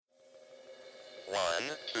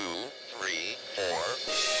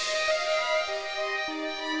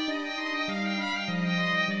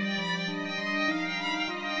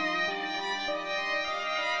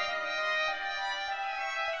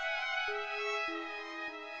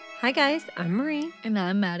Hi guys, I'm Marie, And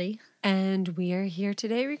I'm Maddie. and we are here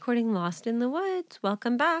today recording Lost in the Woods.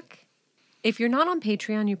 Welcome back. If you're not on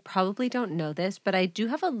Patreon, you probably don't know this, but I do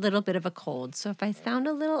have a little bit of a cold, so if I sound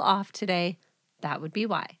a little off today, that would be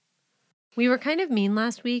why. We were kind of mean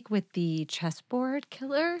last week with the chessboard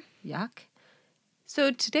killer. Yuck.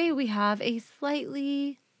 So today we have a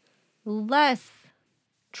slightly less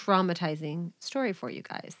traumatizing story for you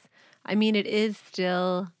guys. I mean, it is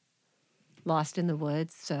still Lost in the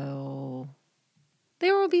Woods, so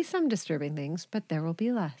there will be some disturbing things, but there will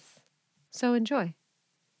be less. So enjoy.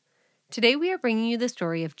 Today we are bringing you the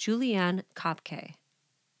story of Julianne Kopke.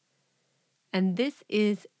 And this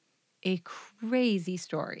is a crazy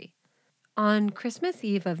story. On Christmas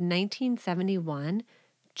Eve of 1971,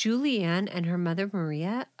 Julianne and her mother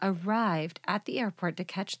Maria arrived at the airport to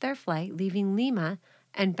catch their flight leaving Lima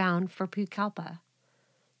and bound for Pucallpa.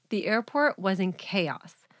 The airport was in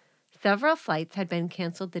chaos. Several flights had been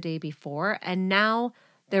canceled the day before, and now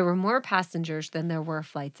there were more passengers than there were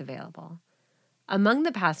flights available. Among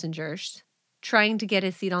the passengers trying to get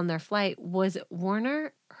a seat on their flight was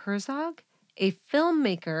Werner Herzog, a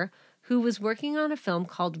filmmaker who was working on a film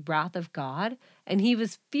called Wrath of God, and he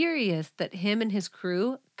was furious that him and his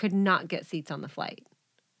crew could not get seats on the flight.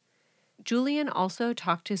 Julianne also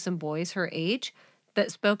talked to some boys her age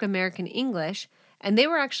that spoke American English, and they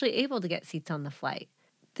were actually able to get seats on the flight.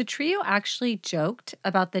 The trio actually joked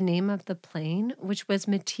about the name of the plane, which was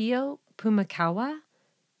Mateo Pumakawa,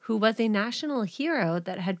 who was a national hero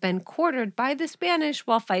that had been quartered by the Spanish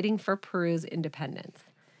while fighting for Peru's independence.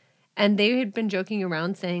 And they had been joking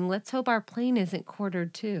around saying, let's hope our plane isn't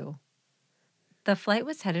quartered too. The flight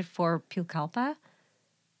was headed for Pucallpa.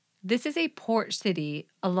 This is a port city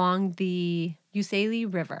along the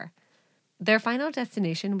Ucayali River. Their final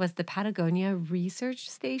destination was the Patagonia Research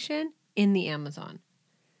Station in the Amazon.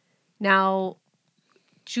 Now,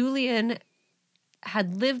 Julianne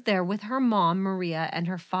had lived there with her mom, Maria, and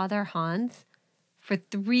her father, Hans, for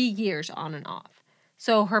 3 years on and off.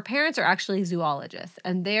 So her parents are actually zoologists,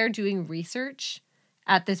 and they're doing research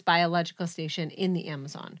at this biological station in the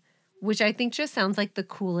Amazon, which I think just sounds like the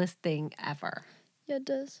coolest thing ever. Yeah, it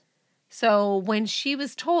does. So when she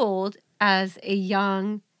was told as a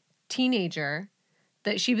young teenager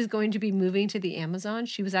that she was going to be moving to the Amazon,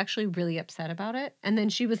 she was actually really upset about it. And then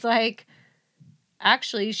she was like, as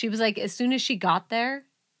soon as she got there,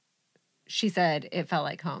 she said it felt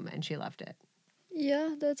like home and she loved it.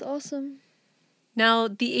 Yeah, that's awesome. Now,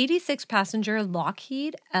 the 86-passenger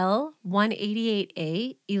Lockheed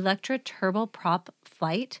L-188A Electra turboprop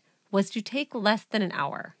flight was to take less than an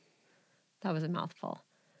hour. That was a mouthful.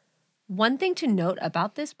 One thing to note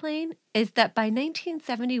about this plane is that by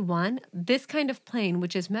 1971, this kind of plane,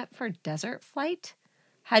 which is meant for desert flight,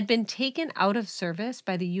 had been taken out of service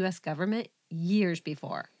by the U.S. government years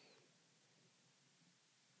before.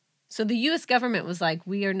 So the U.S. government was like,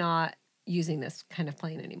 we are not using this kind of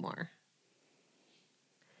plane anymore.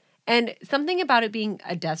 And something about it being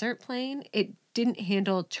a desert plane, it didn't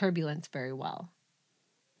handle turbulence very well.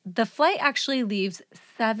 The flight actually leaves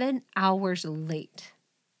 7 hours late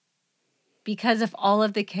because of all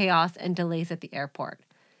of the chaos and delays at the airport.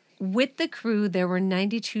 With the crew, there were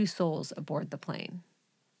 92 souls aboard the plane.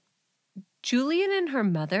 Julianne and her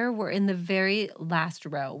mother were in the very last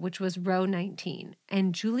row, which was row 19,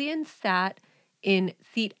 and Julianne sat in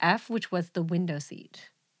seat F, which was the window seat,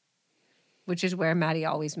 which is where Maddie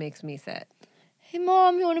always makes me sit. Hey,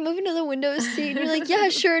 Mom, you want to move into the window seat? And you're like, yeah,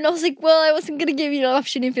 sure. And I was like, well, I wasn't going to give you an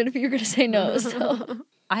option if you were going to say no. So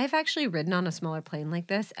I have actually ridden on a smaller plane like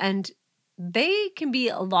this, and they can be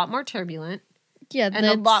a lot more turbulent. yeah, And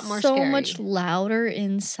a lot more so scary. much louder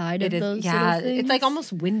inside It of is, those yeah, little things. it's like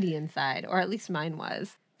almost windy inside, or at least mine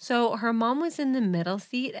was. So her mom was in the middle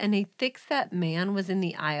seat, and a thick-set man was in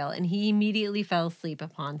the aisle, and he immediately fell asleep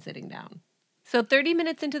upon sitting down. So 30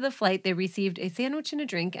 minutes into the flight, they received a sandwich and a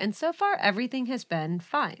drink, and so far everything has been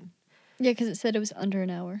fine. Yeah, because it said it was under an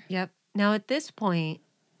hour. Yep. Now at this point,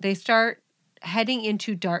 they start heading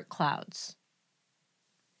into dark clouds.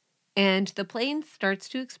 And the plane starts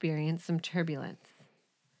to experience some turbulence.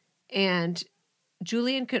 And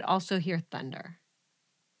Julianne could also hear thunder.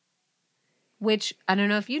 Which, I don't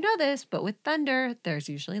know if you know this, but with thunder, there's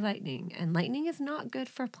usually lightning. And lightning is not good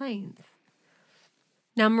for planes.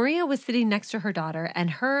 Now, Maria was sitting next to her daughter, and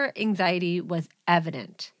her anxiety was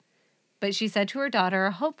evident. But she said to her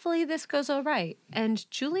daughter, hopefully this goes all right. And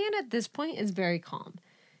Julianne at this point is very calm.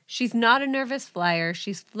 She's not a nervous flyer.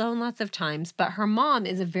 She's flown lots of times, but her mom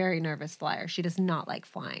is a very nervous flyer. She does not like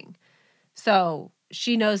flying. So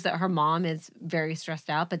she knows that her mom is very stressed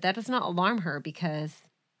out, but that does not alarm her because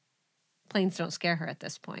planes don't scare her at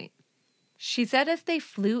this point. She said as they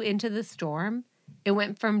flew into the storm, it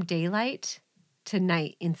went from daylight to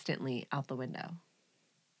night instantly out the window.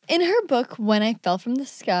 In her book, When I Fell from the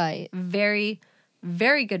Sky, Very,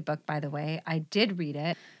 very good book, by the way. I did read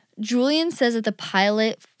it. Julian says that the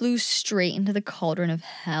pilot flew straight into the cauldron of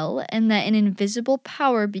hell and that an invisible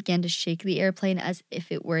power began to shake the airplane as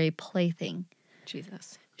if it were a plaything.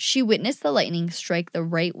 Jesus. She witnessed the lightning strike the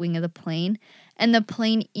right wing of the plane, and the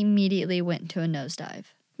plane immediately went into a nosedive.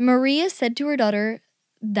 Maria said to her daughter,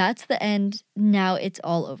 "That's the end. Now it's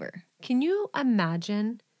all over." Can you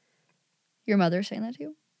imagine? Your mother saying that to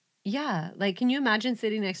you? Yeah. Like, can you imagine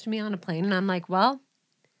sitting next to me on a plane and I'm like, well,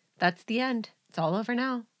 that's the end. It's all over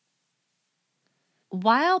now.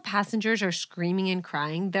 While passengers are screaming and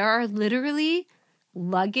crying, there are literally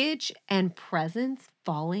luggage and presents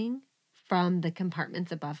falling from the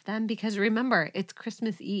compartments above them because remember, it's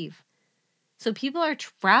Christmas Eve. So people are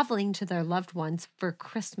traveling to their loved ones for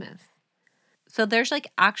Christmas. So there's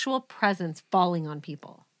like actual presents falling on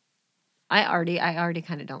people. I already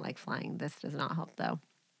kind of don't like flying. This does not help though.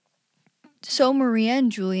 So Maria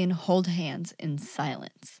and Julian hold hands in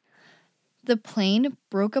silence. The plane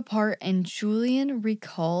broke apart and Julian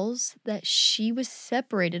recalls that she was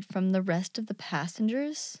separated from the rest of the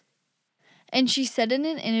passengers. And she said in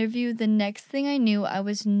an interview, "The next thing I knew, I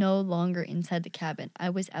was no longer inside the cabin. I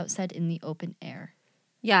was outside in the open air."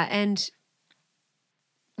 Yeah, and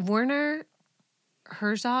Werner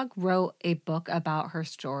Herzog wrote a book about her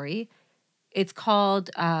story. It's called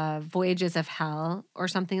Voyages of Hell or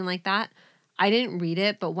something like that. I didn't read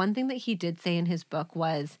it, but one thing that he did say in his book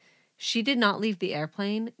was she did not leave the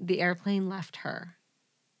airplane left her.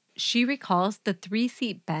 She recalls the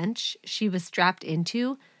 3-seat bench she was strapped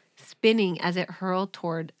into spinning as it hurled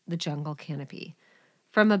toward the jungle canopy.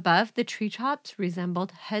 From above, the treetops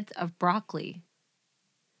resembled heads of broccoli.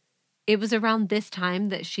 It was around this time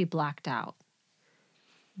that she blacked out.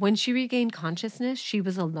 When she regained consciousness, she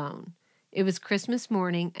was alone. It was Christmas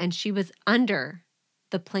morning, and she was under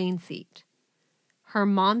the plane seat. Her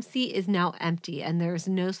mom's seat is now empty, and there is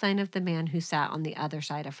no sign of the man who sat on the other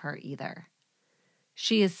side of her either.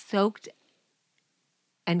 She is soaked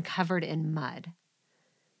and covered in mud.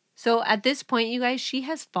 So at this point, you guys, she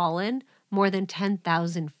has fallen more than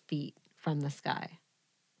 10,000 feet from the sky.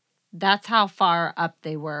 That's how far up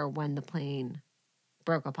they were when the plane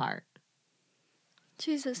broke apart.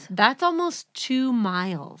 Jesus. That's almost 2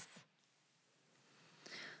 miles.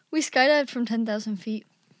 We skydived from 10,000 feet.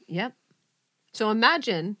 Yep. So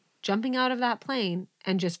imagine jumping out of that plane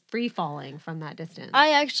and just free falling from that distance.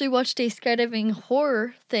 I actually watched a skydiving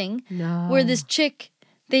horror thing No. where this chick,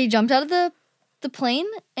 they jumped out of the plane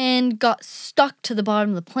and got stuck to the bottom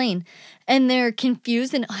of the plane. And they're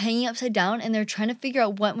confused and hanging upside down and they're trying to figure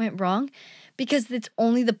out what went wrong because it's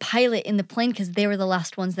only the pilot in the plane because they were the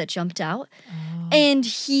last ones that jumped out. Oh. And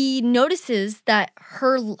he notices that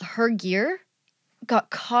her gear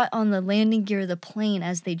got caught on the landing gear of the plane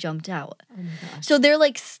as they jumped out. Oh my gosh. So they're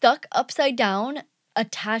like stuck upside down,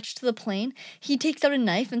 attached to the plane. He takes out a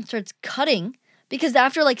knife and starts cutting because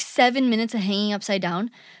after like 7 minutes of hanging upside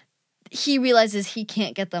down, he realizes he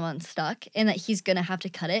can't get them unstuck and that he's going to have to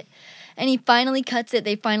cut it. And he finally cuts it.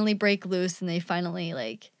 They finally break loose and they finally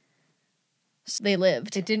they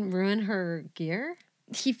lived. It didn't ruin her gear?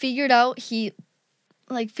 He figured out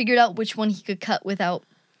which one he could cut without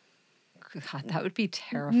God, that would be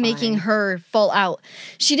terrifying. making her fall out.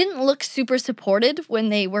 She didn't look super supported when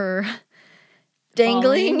they were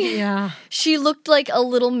dangling. Falling? Yeah. She looked like a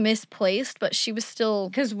little misplaced, but she was still...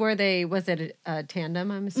 Because was it a tandem,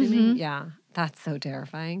 I'm assuming? Mhm. Yeah. That's so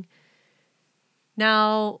terrifying.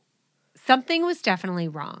 Now, something was definitely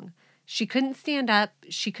wrong. She couldn't stand up.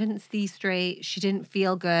 She couldn't see straight. She didn't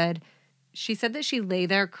feel good. She said that she lay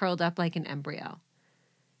there curled up like an embryo.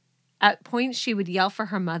 At points, she would yell for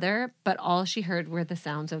her mother, but all she heard were the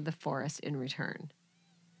sounds of the forest in return.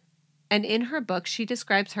 And in her book, she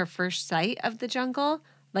describes her first sight of the jungle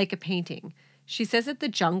like a painting. She says that the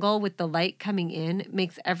jungle with the light coming in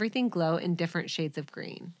makes everything glow in different shades of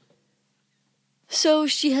green. So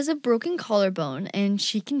she has a broken collarbone, and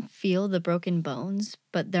she can feel the broken bones,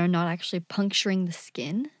 but they're not actually puncturing the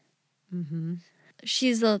skin. Mm-hmm. She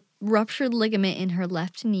has a ruptured ligament in her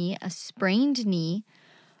left knee, a sprained knee.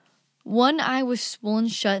 One eye was swollen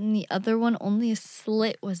shut and the other one only a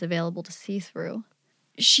slit was available to see through.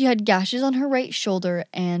 She had gashes on her right shoulder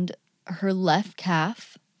and her left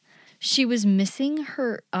calf. She was missing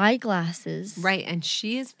her eyeglasses. Right, and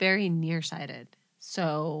she is very nearsighted.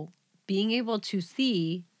 So being able to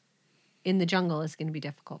see in the jungle is going to be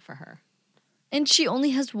difficult for her. And she only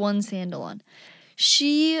has one sandal on.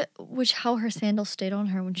 How her sandal stayed on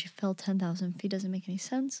her when she fell 10,000 feet doesn't make any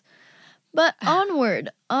sense. But onward.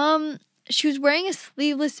 She was wearing a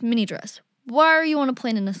sleeveless mini dress. Why are you on a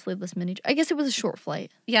plane in a sleeveless mini dress? I guess it was a short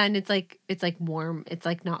flight. Yeah, and it's like warm. It's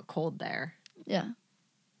like not cold there. Yeah.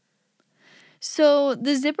 So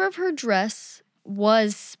the zipper of her dress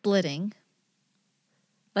was splitting.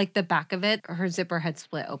 Like the back of it, her zipper had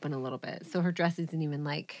split open a little bit. So her dress isn't even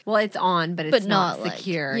well, it's on, but it's not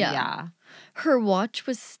secure. Yeah. Her watch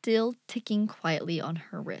was still ticking quietly on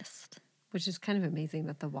her wrist. Which is kind of amazing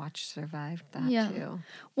that the watch survived that too.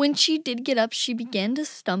 When she did get up, she began to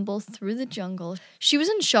stumble through the jungle. She was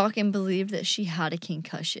in shock and believed that she had a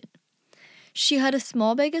concussion. She had a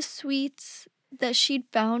small bag of sweets that she'd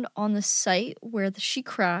found on the site where she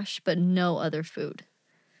crashed, but no other food.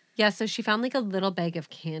 Yeah, so she found a little bag of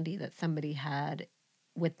candy that somebody had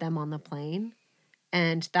with them on the plane.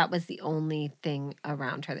 And that was the only thing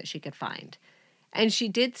around her that she could find. And she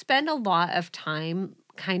did spend a lot of time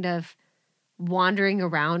kind of wandering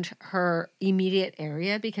around her immediate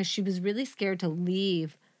area because she was really scared to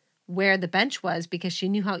leave where the bench was because she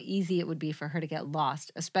knew how easy it would be for her to get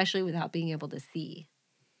lost, especially without being able to see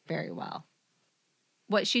very well.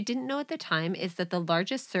 What she didn't know at the time is that the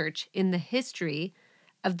largest search in the history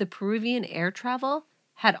of the Peruvian air travel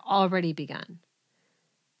had already begun.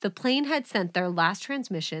 The plane had sent their last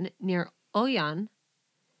transmission near Oyan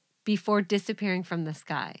before disappearing from the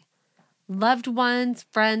sky. Loved ones,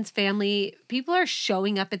 friends, family, people are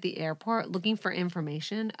showing up at the airport looking for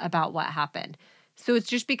information about what happened. So it's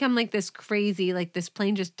just become this crazy, this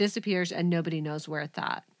plane just disappears and nobody knows where it's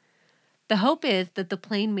at. The hope is that the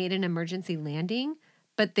plane made an emergency landing,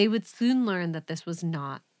 but they would soon learn that this was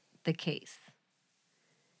not the case.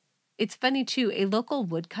 It's funny too, a local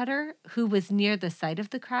woodcutter who was near the site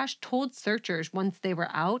of the crash told searchers once they were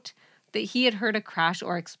out that he had heard a crash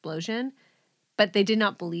or explosion, but they did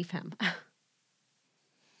not believe him.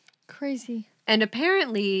 Crazy. And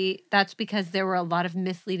apparently that's because there were a lot of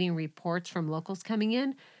misleading reports from locals coming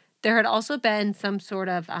in. There had also been some sort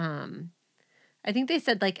of, I think they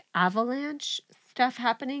said avalanche stuff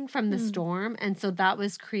happening from the storm. And so that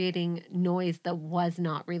was creating noise that was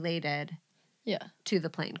not related to the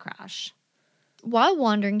plane crash. While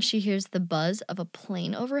wandering, she hears the buzz of a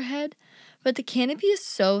plane overhead, but the canopy is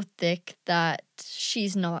so thick that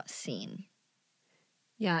she's not seen.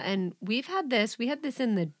 Yeah, and we had this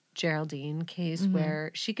in the Geraldine case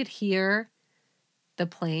where she could hear the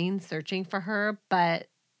plane searching for her, but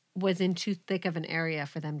was in too thick of an area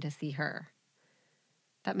for them to see her.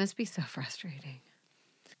 That must be so frustrating.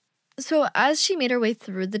 So as she made her way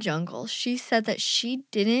through the jungle, she said that she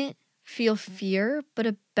didn't feel fear, but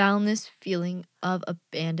a boundless feeling of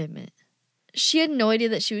abandonment. She had no idea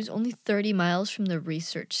that she was only 30 miles from the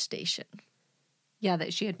research station. Yeah,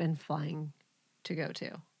 that she had been flying to go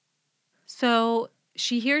to. So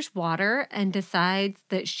she hears water and decides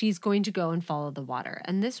that she's going to go and follow the water.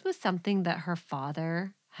 And this was something that her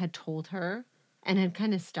father had told her and had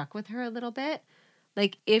kind of stuck with her a little bit.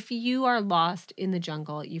 If you are lost in the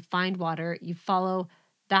jungle, you find water, you follow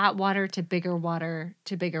that water to bigger water,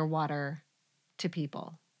 to bigger water, to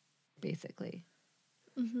people, basically.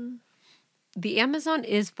 Mm-hmm. The Amazon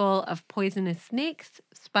is full of poisonous snakes,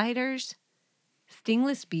 spiders,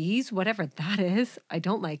 stingless bees, whatever that is. I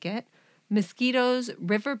don't like it. Mosquitoes,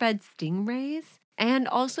 riverbed stingrays, and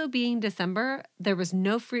also being December, there was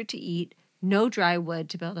no fruit to eat, no dry wood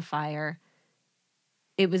to build a fire.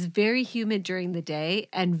 It was very humid during the day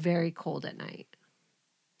and very cold at night.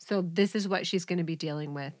 So this is what she's going to be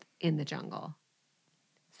dealing with in the jungle.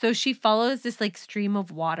 So she follows this stream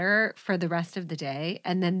of water for the rest of the day.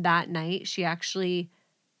 And then that night she actually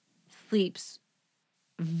sleeps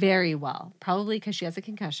very well, probably because she has a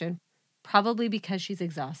concussion, probably because she's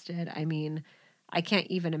exhausted. I mean, I can't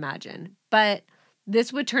even imagine. But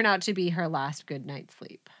this would turn out to be her last good night's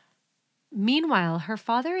sleep. Meanwhile, her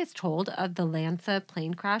father is told of the Lanza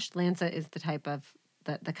plane crash. Lanza is the type of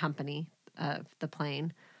the company of the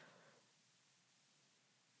plane.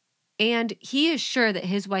 And he is sure that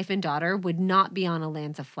his wife and daughter would not be on a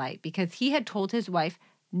Lanza flight because he had told his wife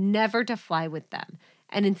never to fly with them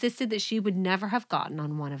and insisted that she would never have gotten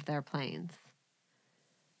on one of their planes.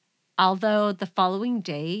 Although the following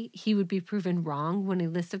day, he would be proven wrong when a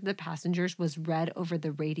list of the passengers was read over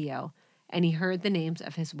the radio and he heard the names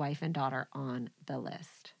of his wife and daughter on the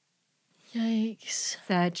list. Yikes.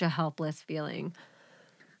 Such a helpless feeling.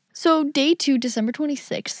 So day 2, December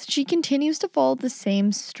 26th, she continues to follow the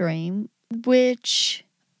same stream, which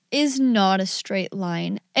is not a straight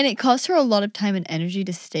line, and it costs her a lot of time and energy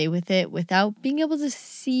to stay with it without being able to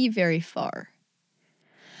see very far.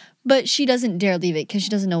 But she doesn't dare leave it because she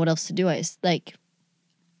doesn't know what else to do.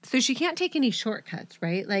 So she can't take any shortcuts,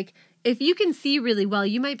 right? if you can see really well,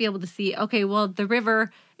 you might be able to see, okay, well, the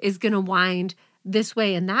river is going to wind this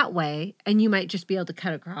way and that way, and you might just be able to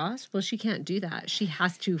cut across. Well, she can't do that. She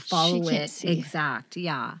has to follow can't it see. exact.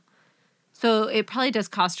 Yeah. So it probably does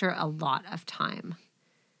cost her a lot of time.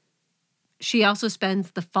 She also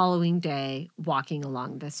spends the following day walking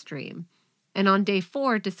along this stream. And on day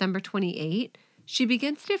 4, December 28, she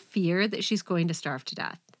begins to fear that she's going to starve to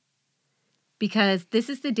death, because this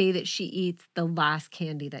is the day that she eats the last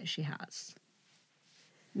candy that she has.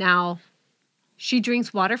 Now, she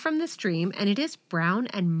drinks water from the stream, and it is brown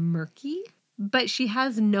and murky, but she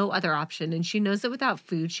has no other option, and she knows that without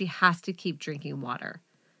food, she has to keep drinking water.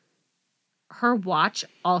 Her watch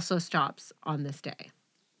also stops on this day.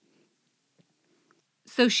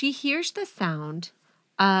 So she hears the sound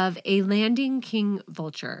of a landing king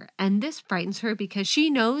vulture, and this frightens her because she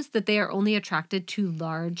knows that they are only attracted to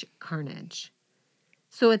large carnage.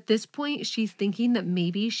 So at this point, she's thinking that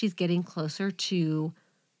maybe she's getting closer to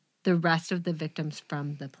the rest of the victims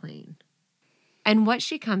from the plane. And what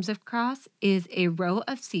she comes across is a row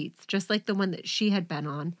of seats, just like the one that she had been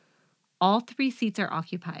on. All 3 seats are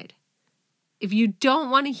occupied. If you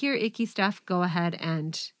don't want to hear icky stuff, go ahead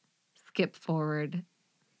and skip forward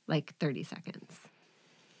like 30 seconds.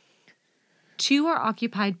 2 are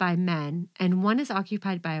occupied by men, and 1 is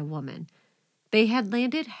occupied by a woman. They had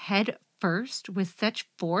landed head first with such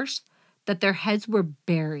force that their heads were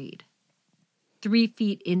buried 3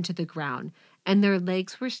 feet into the ground, and their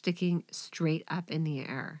legs were sticking straight up in the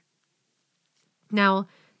air. Now,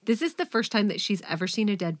 this is the first time that she's ever seen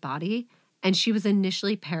a dead body, and she was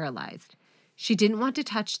initially paralyzed. She didn't want to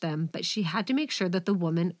touch them, but she had to make sure that the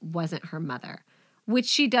woman wasn't her mother, which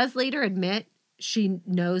she does later admit she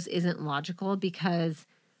knows isn't logical because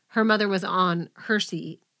her mother was on her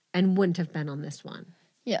seat and wouldn't have been on this one.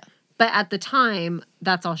 Yeah. But at the time,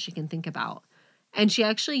 that's all she can think about. And she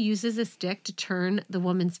actually uses a stick to turn the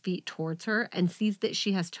woman's feet towards her and sees that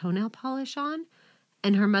she has toenail polish on,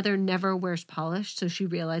 and her mother never wears polish, so she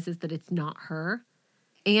realizes that it's not her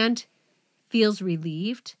and feels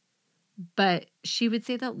relieved. But she would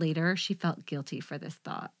say that later she felt guilty for this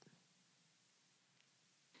thought.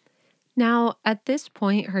 Now, at this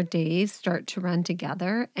point, her days start to run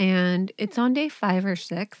together, and it's on day 5 or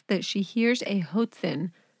 6 that she hears a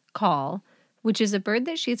hoatzin call, which is a bird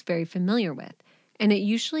that she's very familiar with, and it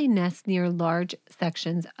usually nests near large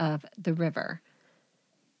sections of the river.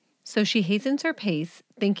 So she hastens her pace,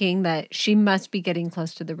 thinking that she must be getting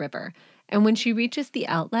close to the river. And when she reaches the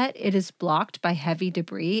outlet, it is blocked by heavy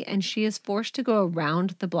debris, and she is forced to go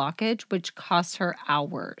around the blockage, which costs her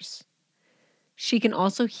hours. She can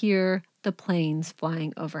also hear the planes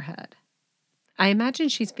flying overhead. I imagine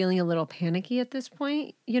she's feeling a little panicky at this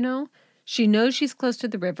point, you know? She knows she's close to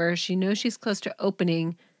the river. She knows she's close to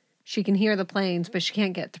opening. She can hear the planes, but she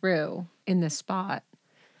can't get through in this spot.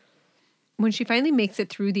 When she finally makes it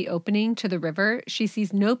through the opening to the river, she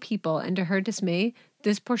sees no people, and to her dismay,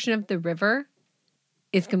 this portion of the river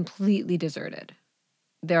is completely deserted.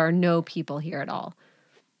 There are no people here at all.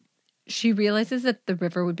 She realizes that the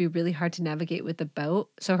river would be really hard to navigate with a boat,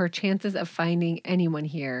 so her chances of finding anyone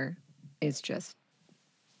here is just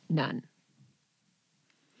none.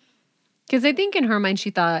 Because I think in her mind she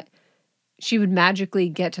thought she would magically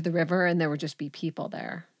get to the river and there would just be people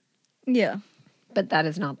there. Yeah. But that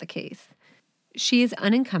is not the case. She is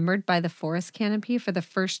unencumbered by the forest canopy for the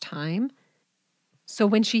first time. So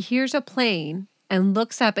when she hears a plane and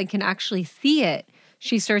looks up and can actually see it,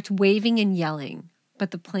 she starts waving and yelling,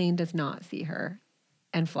 but the plane does not see her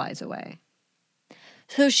and flies away.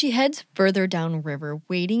 So she heads further downriver,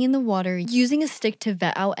 wading in the water, using a stick to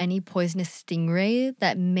vet out any poisonous stingray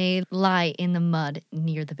that may lie in the mud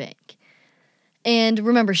near the bank. And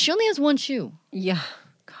remember, she only has one shoe. Yeah.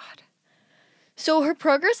 So her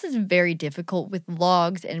progress is very difficult with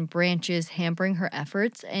logs and branches hampering her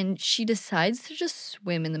efforts, and she decides to just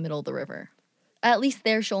swim in the middle of the river. At least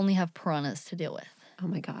there she'll only have piranhas to deal with. Oh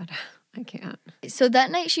my God, I can't. So that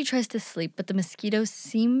night she tries to sleep, but the mosquitoes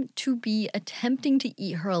seem to be attempting to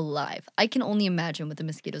eat her alive. I can only imagine what the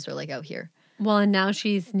mosquitoes are like out here. Well, and now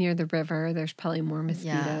she's near the river. There's probably more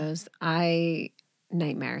mosquitoes. Yeah.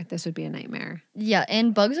 Nightmare. This would be a nightmare. Yeah,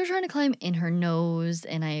 and bugs are trying to climb in her nose,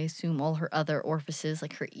 and I assume all her other orifices,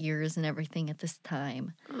 like her ears and everything at this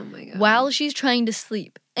time. Oh my God. While she's trying to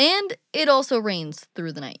sleep. And it also rains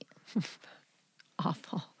through the night.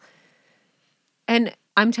 Awful. And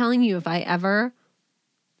I'm telling you, if I ever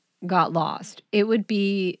got lost, it would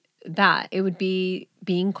be that. It would be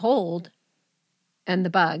being cold and the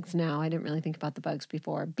bugs. Now, I didn't really think about the bugs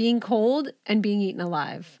before. Being cold and being eaten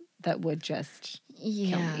alive. That would just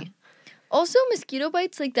kill me. Also, mosquito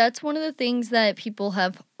bites, like, that's one of the things that people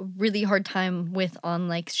have a really hard time with on,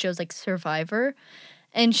 like, shows like Survivor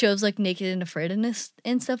and shows like Naked and Afraid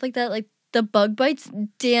and stuff like that. Like, the bug bites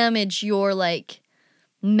damage your, like,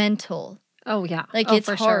 mental. Oh, yeah. Like, Oh, it's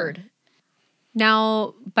for hard. Sure.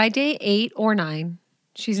 Now, by day 8 or 9,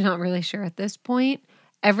 she's not really sure at this point,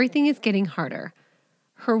 everything is getting harder.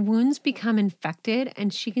 Her wounds become infected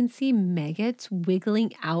and she can see maggots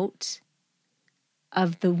wiggling out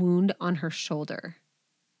of the wound on her shoulder.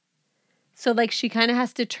 So, like, she kind of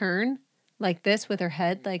has to turn like this with her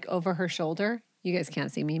head, like, over her shoulder. You guys can't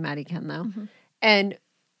see me. Maddie can, though. Mm-hmm. And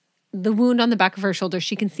the wound on the back of her shoulder,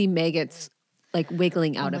 she can see maggots, like,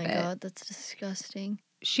 wiggling out of it. Oh, my God. That's disgusting.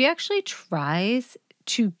 She actually tries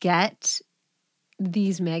to get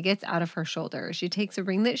these maggots out of her shoulder. She takes a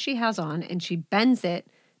ring that she has on and she bends it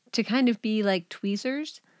to kind of be like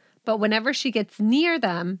tweezers. But whenever she gets near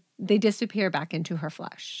them, they disappear back into her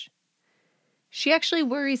flesh. She actually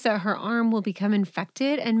worries that her arm will become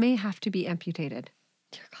infected and may have to be amputated.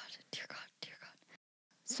 Dear God, dear God, dear God.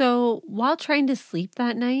 So while trying to sleep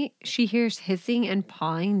that night, she hears hissing and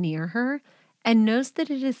pawing near her and knows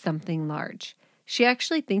that it is something large. She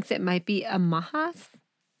actually thinks it might be a mahas,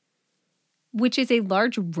 which is a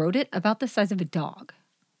large rodent about the size of a dog.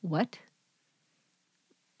 What?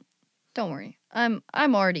 Don't worry. I'm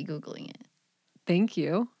already Googling it. Thank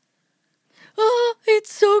you. Oh,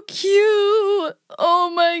 it's so cute.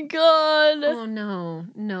 Oh my God. Oh,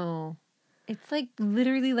 no. It's like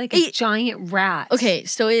literally like a giant rat. Okay,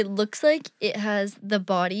 so it looks like it has the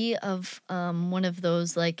body of one of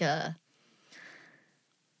those like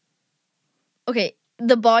Okay,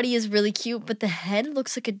 the body is really cute, but the head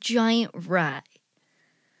looks like a giant rat.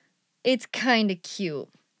 It's kind of cute.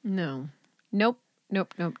 No. Nope.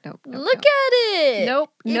 Look at it.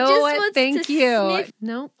 Nope. It No, just wants thank to you. sniff.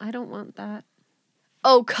 No, I don't want that.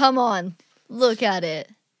 Oh, come on. Look at it.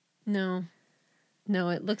 No,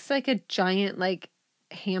 it looks like a giant, like,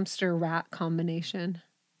 hamster rat combination.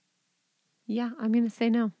 Yeah, I'm going to say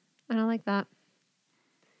no. I don't like that.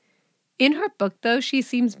 In her book, though, she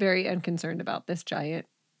seems very unconcerned about this giant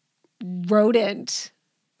rodent.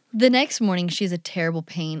 The next morning, she has a terrible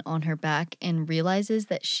pain on her back and realizes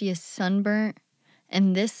that she is sunburnt.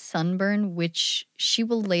 And this sunburn, which she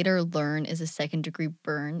will later learn is a second-degree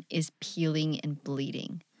burn, is peeling and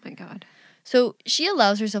bleeding. My God. So she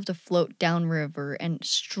allows herself to float downriver and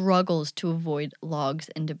struggles to avoid logs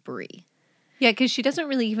and debris. Yeah, because she doesn't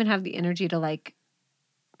really even have the energy to, like,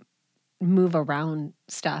 move around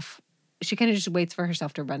stuff. She kind of just waits for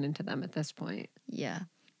herself to run into them at this point. Yeah.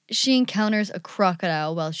 She encounters a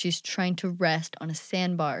crocodile while she's trying to rest on a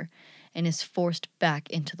sandbar and is forced back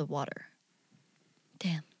into the water.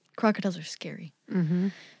 Damn, crocodiles are scary. Mm-hmm.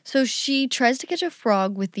 So she tries to catch a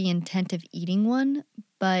frog with the intent of eating one,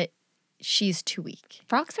 but she's too weak.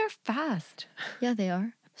 Frogs are fast. Yeah, they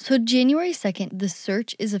are. So January 2nd, the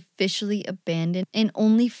search is officially abandoned and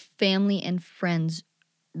only family and friends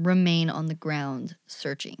remain on the ground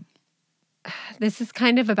searching. This is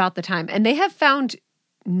kind of about the time. And they have found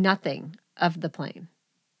nothing of the plane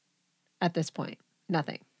at this point.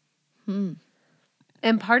 Nothing.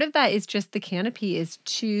 And part of that is just the canopy is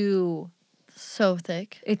too... So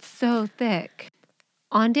thick. It's so thick.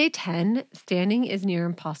 On day 10, standing is near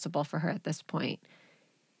impossible for her at this point.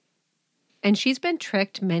 And she's been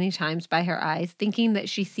tricked many times by her eyes, thinking that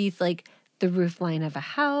she sees like the roof line of a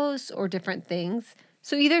house or different things.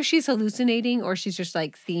 So either she's hallucinating or she's just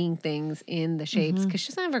like seeing things in the shapes because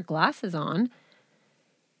she doesn't have her glasses on.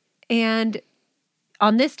 And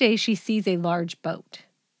on this day, she sees a large boat.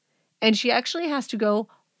 And she actually has to go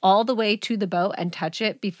all the way to the boat and touch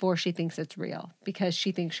it before she thinks it's real because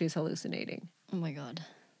she thinks she's hallucinating. Oh my God.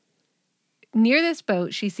 Near this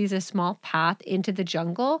boat, she sees a small path into the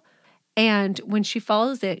jungle. And when she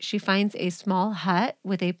follows it, she finds a small hut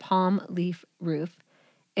with a palm leaf roof,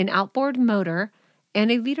 an outboard motor,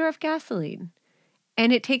 and a liter of gasoline.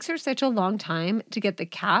 And it takes her such a long time to get the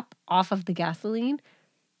cap off of the gasoline.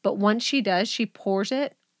 But once she does, she pours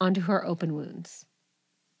it onto her open wounds.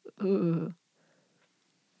 Ooh.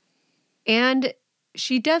 And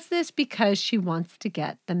she does this because she wants to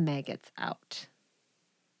get the maggots out.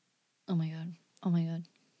 Oh my God. Oh my God.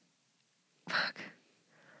 Fuck.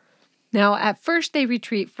 Now, at first, they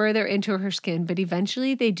retreat further into her skin, but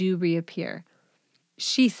eventually they do reappear.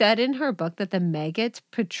 She said in her book that the maggots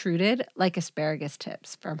protruded like asparagus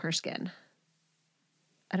tips from her skin.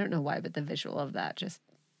 I don't know why, but the visual of that just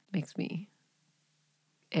makes me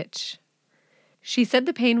itch. She said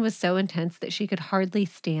the pain was so intense that she could hardly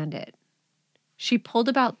stand it. She pulled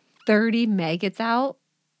about 30 maggots out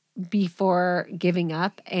before giving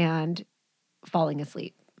up and falling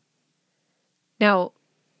asleep. Now,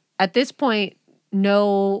 at this point,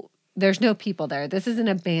 there's no people there. This is an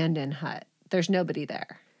abandoned hut. There's nobody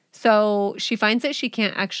there. So she finds that she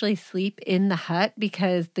can't actually sleep in the hut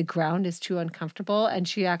because the ground is too uncomfortable. And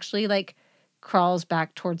she actually crawls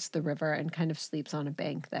back towards the river and kind of sleeps on a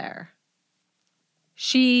bank there.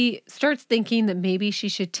 She starts thinking that maybe she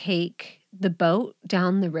should take the boat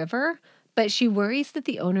down the river, but she worries that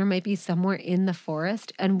the owner might be somewhere in the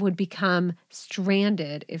forest and would become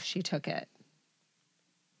stranded if she took it.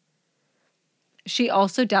 She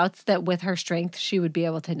also doubts that with her strength, she would be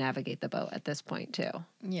able to navigate the boat at this point, too.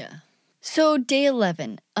 Yeah. So day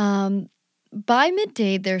 11. By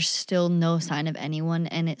midday, there's still no sign of anyone,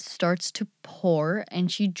 and it starts to pour,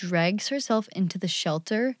 and she drags herself into the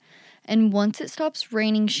shelter. And once it stops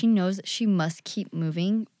raining, she knows that she must keep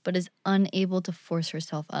moving, but is unable to force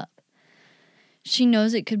herself up. She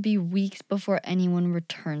knows it could be weeks before anyone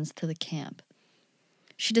returns to the camp.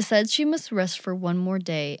 She decides she must rest for one more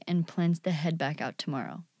day and plans to head back out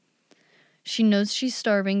tomorrow. She knows she's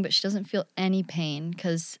starving, but she doesn't feel any pain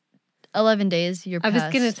because 11 days, you're past. I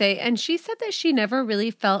was going to say, and she said that she never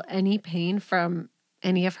really felt any pain from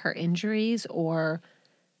any of her injuries or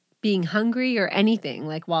being hungry or anything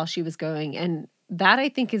while she was going. And that I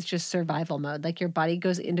think is just survival mode. Your body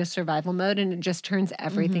goes into survival mode and it just turns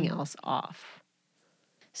everything else off.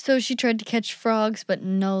 So she tried to catch frogs, but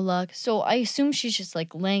no luck. So I assume she's just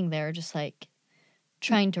laying there, just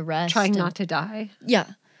trying to rest. Trying not to die.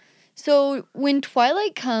 Yeah. So when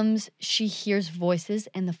twilight comes, she hears voices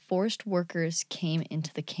and the forest workers came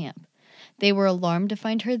into the camp. They were alarmed to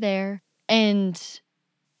find her there and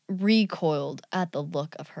recoiled at the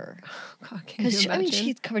look of her. God, can you imagine?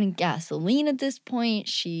 She's covered in gasoline at this point.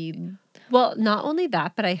 Well, not only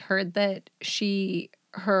that, but I heard that she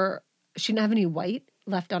didn't have any white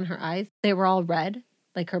left on her eyes. They were all red.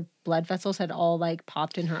 Her blood vessels had all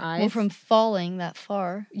popped in her eyes. Well, from falling that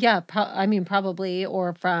far. Yeah, probably,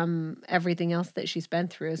 or from everything else that she's been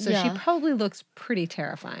through. So she probably looks pretty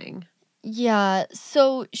terrifying. Yeah,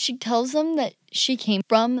 so she tells them that she came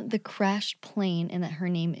from the crashed plane and that her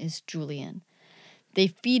name is Julian. They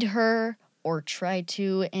feed her, or try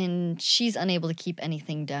to, and she's unable to keep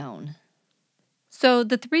anything down. So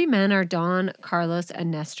the three men are Don, Carlos,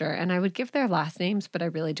 and Nestor, and I would give their last names, but I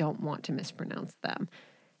really don't want to mispronounce them.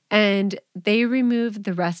 And they remove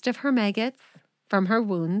the rest of her maggots from her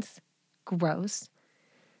wounds. Gross.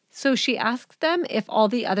 So she asks them if all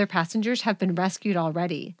the other passengers have been rescued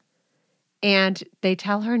already. And they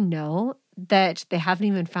tell her no, that they haven't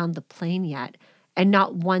even found the plane yet, and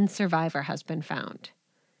not one survivor has been found.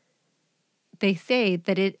 They say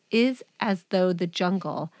that it is as though the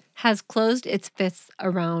jungle has closed its fists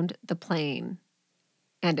around the plane,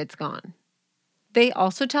 and it's gone. They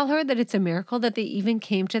also tell her that it's a miracle that they even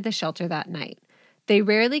came to the shelter that night. They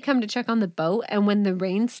rarely come to check on the boat, and when the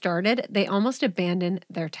rain started, they almost abandoned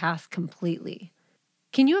their task completely.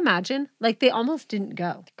 Can you imagine? They almost didn't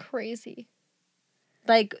go. Crazy.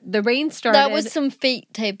 The rain started. That was some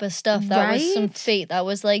fate type of stuff. That was some fate. That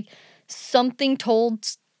was something told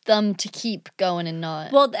them to keep going and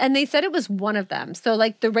not. Well, and they said it was one of them. So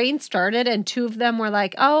the rain started and two of them were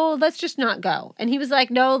oh, let's just not go. And he was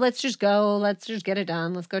no, let's just go. Let's just get it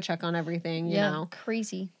done. Let's go check on everything, you know.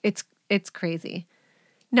 Crazy. It's crazy.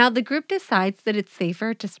 Now the group decides that it's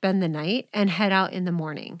safer to spend the night and head out in the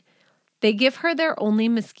morning. They give her their only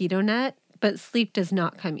mosquito net, but sleep does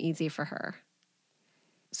not come easy for her.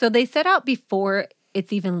 So they set out before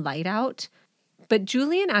it's even light out. But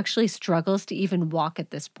Julian actually struggles to even walk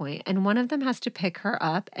at this point, and one of them has to pick her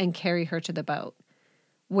up and carry her to the boat,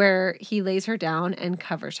 where he lays her down and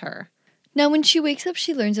covers her. Now, when she wakes up,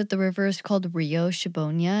 she learns that the river is called Rio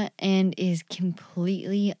Shibonia and is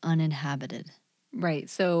completely uninhabited. Right,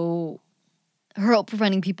 so her hope for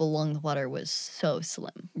finding people along the water was so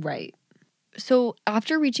slim. Right. So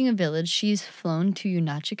after reaching a village, she's flown to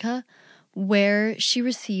Unachika, where she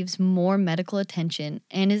receives more medical attention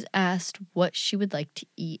and is asked what she would like to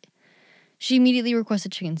eat. She immediately requests a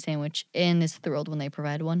chicken sandwich and is thrilled when they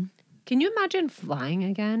provide one. Can you imagine flying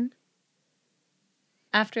again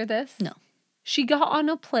after this? No. She got on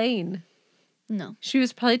a plane. No. She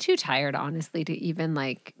was probably too tired, honestly, to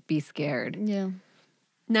even be scared. Yeah.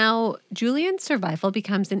 Now, Julian's survival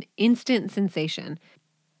becomes an instant sensation.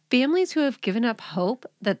 Families who have given up hope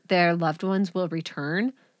that their loved ones will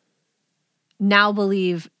return now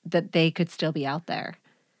believe that they could still be out there.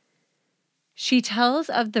 She tells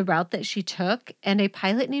of the route that she took, and a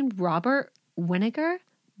pilot named Robert Winiger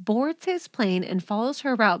boards his plane and follows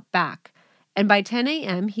her route back. And by 10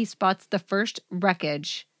 a.m., he spots the first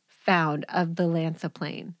wreckage found of the Lanza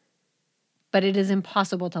plane. But it is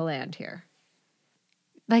impossible to land here.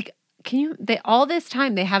 all this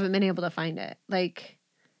time they haven't been able to find it. Like,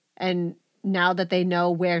 and now that they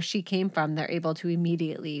know where she came from, they're able to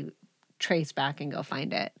immediately trace back and go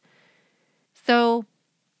find it. So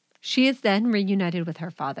she is then reunited with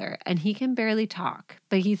her father, and he can barely talk,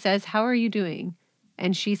 but he says, "How are you doing?"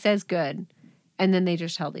 And she says, "Good." And then they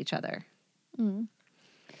just held each other.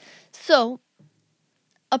 So,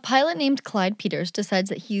 a pilot named Clyde Peters decides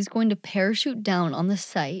that he's going to parachute down on the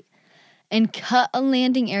site and cut a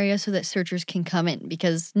landing area so that searchers can come in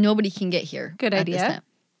because nobody can get here. Good at this idea. time.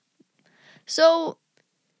 So,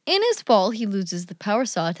 in his fall, he loses the power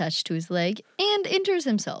saw attached to his leg and injures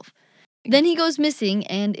himself. Then he goes missing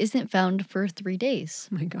and isn't found for 3 days.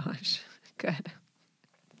 Oh my gosh. Good.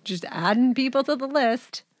 Just adding people to the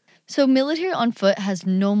list. So military on foot has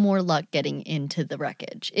no more luck getting into the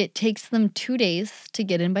wreckage. It takes them 2 days to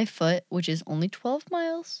get in by foot, which is only 12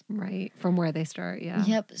 miles. Right. From where they start, yeah.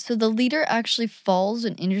 Yep. So the leader actually falls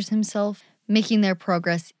and injures himself, making their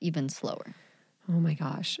progress even slower. Oh my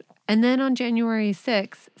gosh. And then on January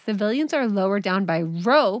 6th, civilians are lowered down by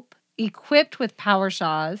rope, equipped with power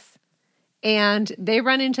saws, and they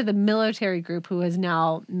run into the military group who has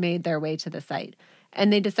now made their way to the site.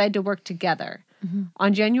 And they decide to work together. Mm-hmm.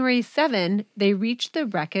 On January 7, they reach the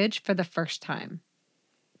wreckage for the first time.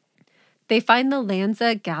 They find the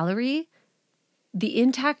Lanza gallery, the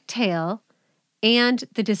intact tail, and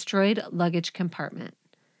the destroyed luggage compartment.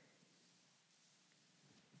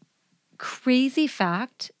 Crazy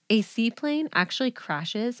fact, a seaplane actually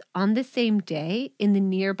crashes on the same day in the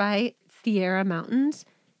nearby Sierra Mountains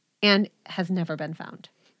and has never been found.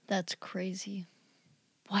 That's crazy.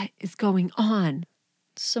 What is going on?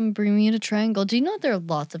 Some Bermuda Triangle. Do you know there are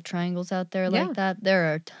lots of triangles out there Yeah. like that?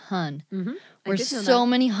 There are a ton. Mm-hmm. Where so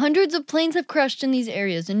many hundreds of planes have crashed in these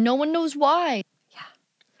areas and no one knows why. Yeah.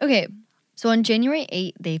 Okay, so on January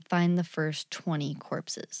 8th, they find the first 20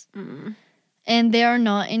 corpses. Mm. And they are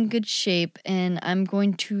not in good shape, and I'm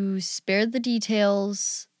going to spare the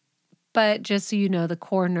details. But just so you know, the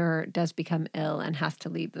coroner does become ill and has to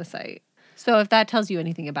leave the site. So if that tells you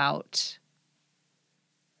anything about...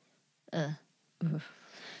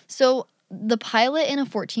 So the pilot and a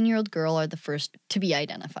 14-year-old girl are the first to be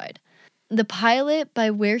identified. The pilot,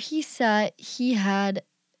 by where he sat, he had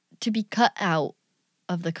to be cut out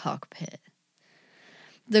of the cockpit.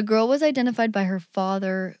 The girl was identified by her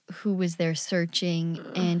father, who was there searching,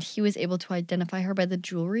 and he was able to identify her by the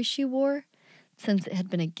jewelry she wore, since it had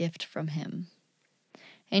been a gift from him.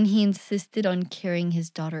 And he insisted on carrying his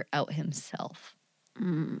daughter out himself.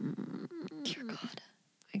 Dear God.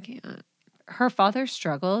 I can't. Her father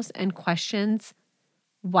struggles and questions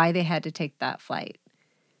why they had to take that flight,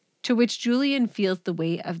 to which Julian feels the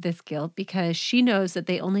weight of this guilt because she knows that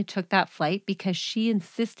they only took that flight because she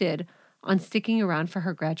insisted on sticking around for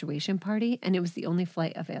her graduation party, and it was the only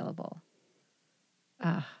flight available.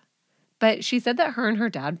 But she said that her and her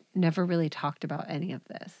dad never really talked about any of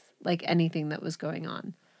this, like anything that was going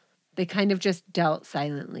on. They kind of just dealt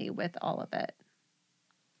silently with all of it.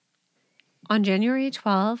 On January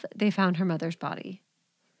 12, they found her mother's body.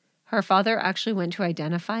 Her father actually went to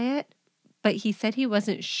identify it, but he said he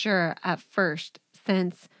wasn't sure at first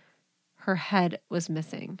since her head was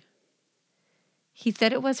missing. He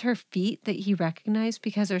said it was her feet that he recognized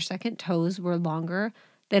because her second toes were longer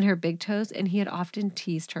than her big toes, and he had often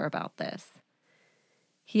teased her about this.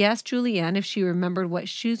 He asked Julianne if she remembered what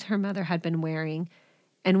shoes her mother had been wearing,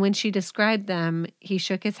 and when she described them, he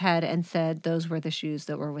shook his head and said those were the shoes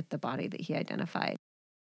that were with the body that he identified.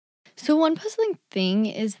 So one puzzling thing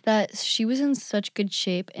is that she was in such good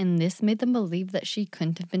shape, and this made them believe that she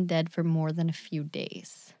couldn't have been dead for more than a few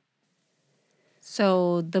days.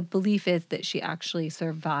 So the belief is that she actually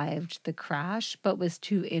survived the crash, but was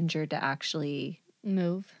too injured to actually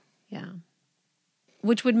move. Yeah.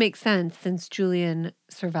 Which would make sense since Julian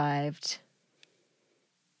survived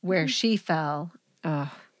where she fell.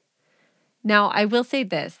 Now, I will say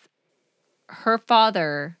this. Her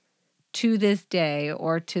father, to this day,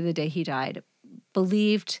 or to the day he died,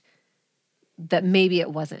 believed that maybe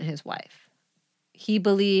it wasn't his wife. He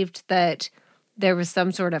believed that there was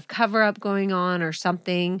some sort of cover-up going on or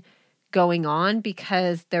something going on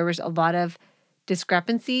because there was a lot of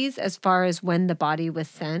discrepancies as far as when the body was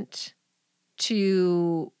sent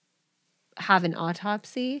to have an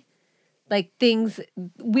autopsy. Like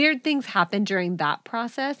weird things happened during that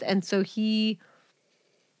process. And so he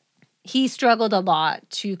struggled a lot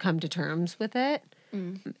to come to terms with it.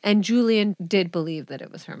 And Julian did believe that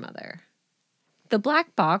it was her mother. The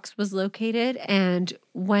black box was located, and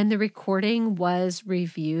when the recording was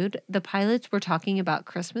reviewed, the pilots were talking about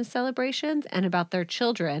Christmas celebrations and about their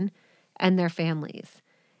children and their families.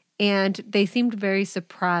 And they seemed very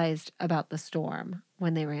surprised about the storm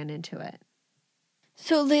when they ran into it.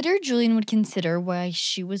 So later, Julian would consider why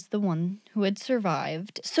she was the one who had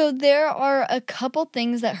survived. So there are a couple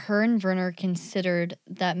things that her and Werner considered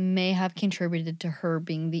that may have contributed to her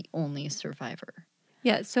being the only survivor.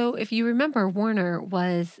 Yeah, so if you remember, Warner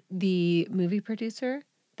was the movie producer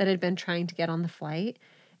that had been trying to get on the flight.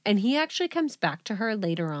 And he actually comes back to her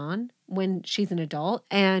later on when she's an adult,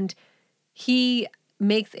 and he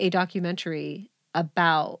makes a documentary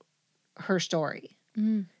about her story.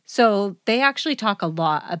 Mm. So they actually talk a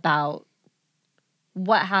lot about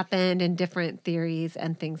what happened and different theories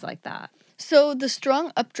and things like that. So the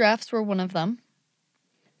strong updrafts were one of them.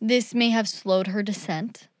 This may have slowed her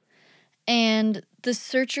descent. And the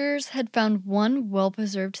searchers had found one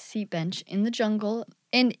well-preserved seat bench in the jungle,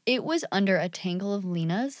 and it was under a tangle of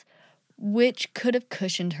lianas, which could have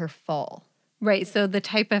cushioned her fall. Right, so the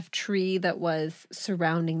type of tree that was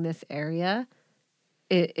surrounding this area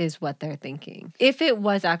is what they're thinking. If it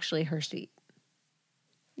was actually her seat.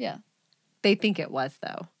 Yeah. They think it was,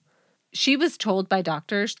 though. She was told by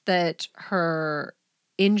doctors that her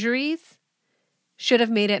injuries should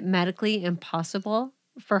have made it medically impossible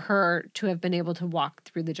for her to have been able to walk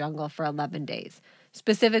through the jungle for 11 days,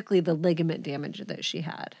 specifically the ligament damage that she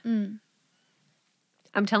had. Mm.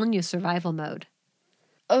 I'm telling you, survival mode.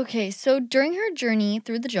 Okay, so during her journey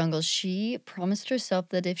through the jungle, she promised herself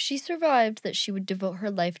that if she survived, that she would devote her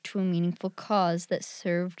life to a meaningful cause that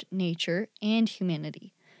served nature and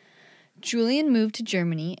humanity. Julian moved to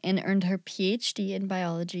Germany and earned her PhD in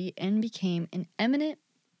biology and became an eminent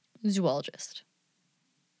zoologist.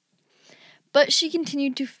 But she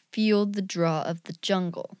continued to feel the draw of the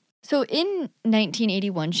jungle. So in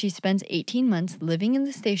 1981, she spends 18 months living in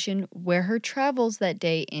the station where her travels that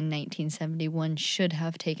day in 1971 should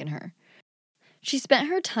have taken her. She spent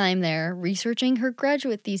her time there researching her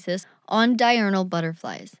graduate thesis on diurnal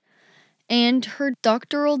butterflies and her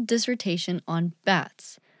doctoral dissertation on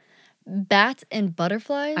bats. Bats and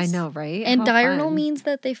butterflies? I know, right? And How diurnal fun. means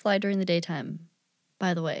that they fly during the daytime,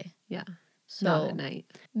 by the way. Yeah, So not at night.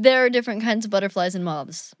 there are different kinds of butterflies and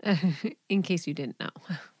moths. In case you didn't know.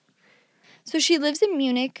 So she lives in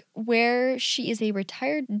Munich, where she is a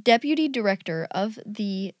retired deputy director of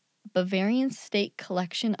the Bavarian State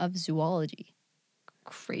Collection of Zoology.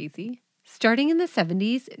 Crazy. Starting in the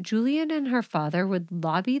 70s, Julian and her father would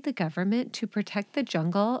lobby the government to protect the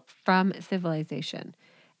jungle from civilization.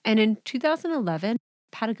 And in 2011,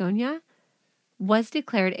 Patagonia was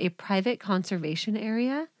declared a private conservation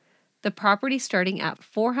area. The property, starting at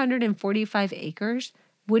 445 acres,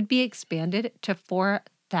 would be expanded to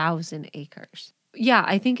 4,000 acres. Yeah,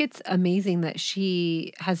 I think it's amazing that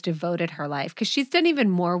she has devoted her life, because she's done even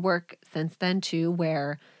more work since then too,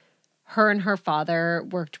 where her and her father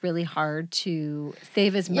worked really hard to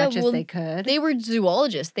save as much as they could. They were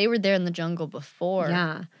zoologists. They were there in the jungle before.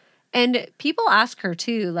 Yeah. And people ask her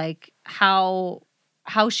too, like how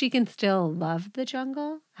she can still love the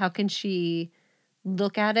jungle. How can she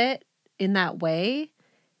look at it in that way?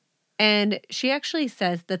 And she actually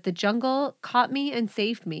says that the jungle caught me and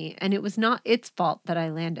saved me, and it was not its fault that I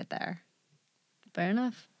landed there. Fair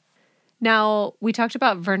enough. Now, we talked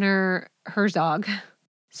about Werner Herzog.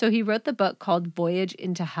 So he wrote the book called Voyage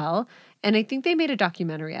into Hell, and I think they made a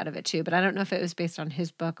documentary out of it too, but I don't know if it was based on his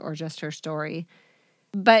book or just her story.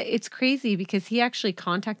 But it's crazy because he actually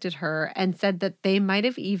contacted her and said that they might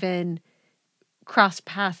have even crossed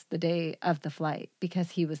paths the day of the flight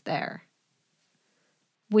because he was there,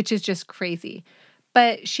 which is just crazy.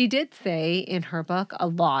 But she did say in her book a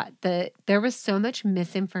lot that there was so much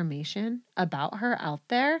misinformation about her out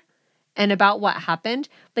there and about what happened.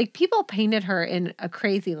 Like, people painted her in a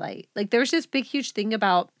crazy light. Like, there was this big, huge thing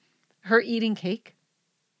about her eating cake.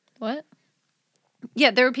 What?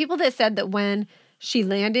 Yeah, there were people that said that when she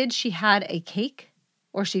landed, she had a cake,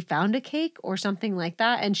 or she found a cake or something like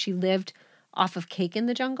that, and she lived off of cake in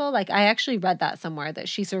the jungle. Like, I actually read that somewhere, that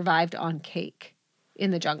she survived on cake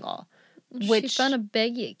in the jungle. She found a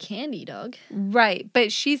baggie of candy, dog. Right.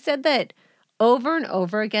 But she said that over and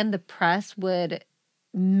over again, the press would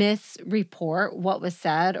misreport what was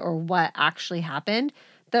said or what actually happened.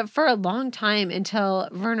 That for a long time, until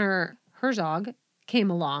Werner Herzog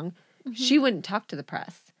came along, she wouldn't talk to the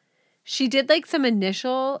press. She did like some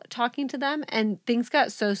initial talking to them, and things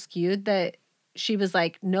got so skewed that she was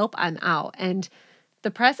like, nope, I'm out. And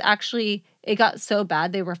the press actually, it got so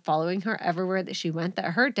bad, they were following her everywhere that she went,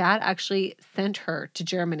 that her dad actually sent her to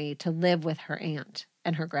Germany to live with her aunt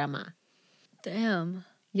and her grandma. Damn.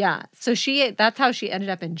 Yeah. So that's how she ended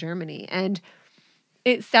up in Germany. And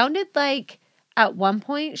it sounded like at one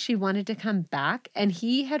point she wanted to come back, and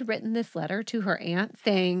he had written this letter to her aunt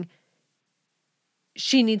saying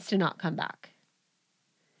she needs to not come back.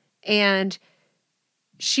 And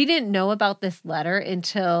she didn't know about this letter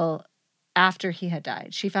until after he had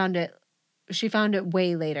died. She found it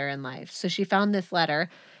way later in life. So she found this letter,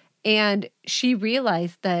 and she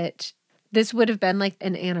realized that this would have been like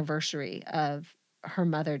an anniversary of her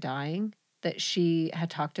mother dying, that she had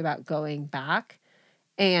talked about going back.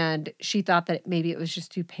 And she thought that maybe it was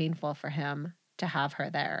just too painful for him to have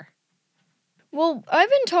her there. Well, I've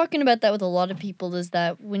been talking about that with a lot of people, is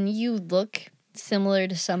that when you look similar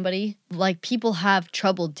to somebody, like, people have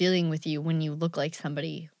trouble dealing with you when you look like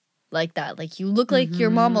somebody like that. Like, you look like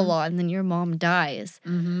your mom a lot and then your mom dies.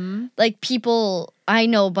 Mm-hmm. Like, people, I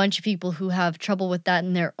know a bunch of people who have trouble with that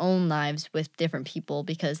in their own lives with different people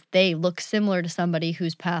because they look similar to somebody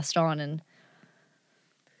who's passed on. And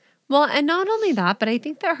Well, and not only that, but I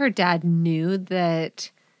think that her dad knew that,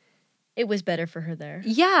 it was better for her there.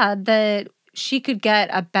 yeah, that she could get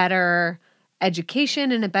a better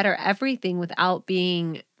education and a better everything without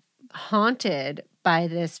being haunted by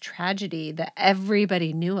this tragedy that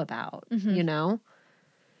everybody knew about, you know?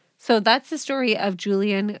 So that's the story of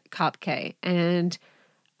Julian Kopke. And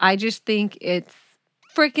I just think it's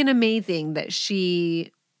freaking amazing that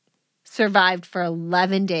she survived for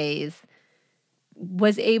 11 days,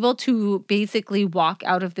 was able to basically walk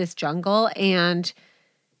out of this jungle and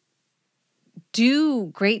do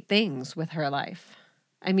great things with her life.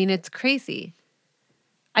 I mean, it's crazy.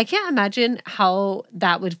 I can't imagine how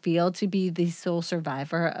that would feel to be the sole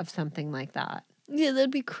survivor of something like that. Yeah, that'd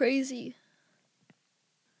be crazy.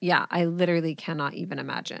 Yeah, I literally cannot even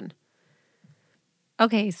imagine.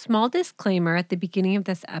 Okay, small disclaimer at the beginning of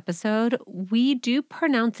this episode. We do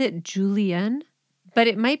pronounce it Julian, but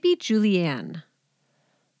it might be Julianne.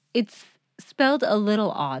 It's spelled a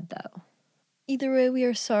little odd, though. Either way, we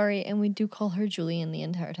are sorry, and we do call her Julian the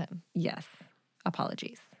entire time. Yes,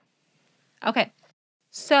 apologies. Okay,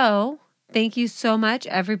 so thank you so much,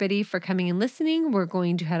 everybody, for coming and listening. We're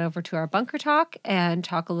going to head over to our bunker talk and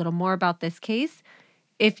talk a little more about this case.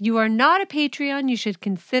 If you are not a Patreon, you should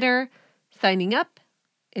consider signing up.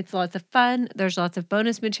 It's lots of fun. There's lots of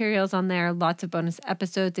bonus materials on there, lots of bonus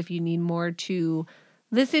episodes if you need more to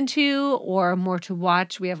listen to or more to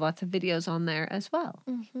watch. We have lots of videos on there as well.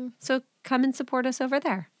 So come and support us over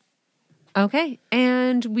there. Okay,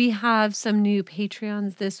 and we have some new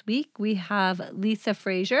Patreons this week. We have Lisa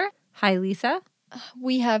Frazier. Hi, Lisa.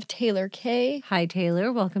 We have Taylor K. Hi,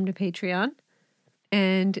 Taylor. Welcome to Patreon.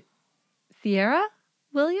 And Sierra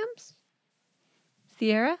Williams?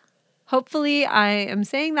 Sierra? Hopefully I am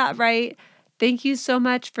saying that right. Thank you so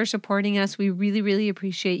much for supporting us. We really, really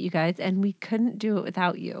appreciate you guys, and we couldn't do it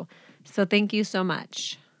without you. So thank you so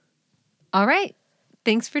much. All right.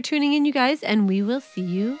 Thanks for tuning in, you guys, and we will see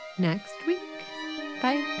you next week.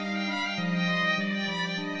 Bye.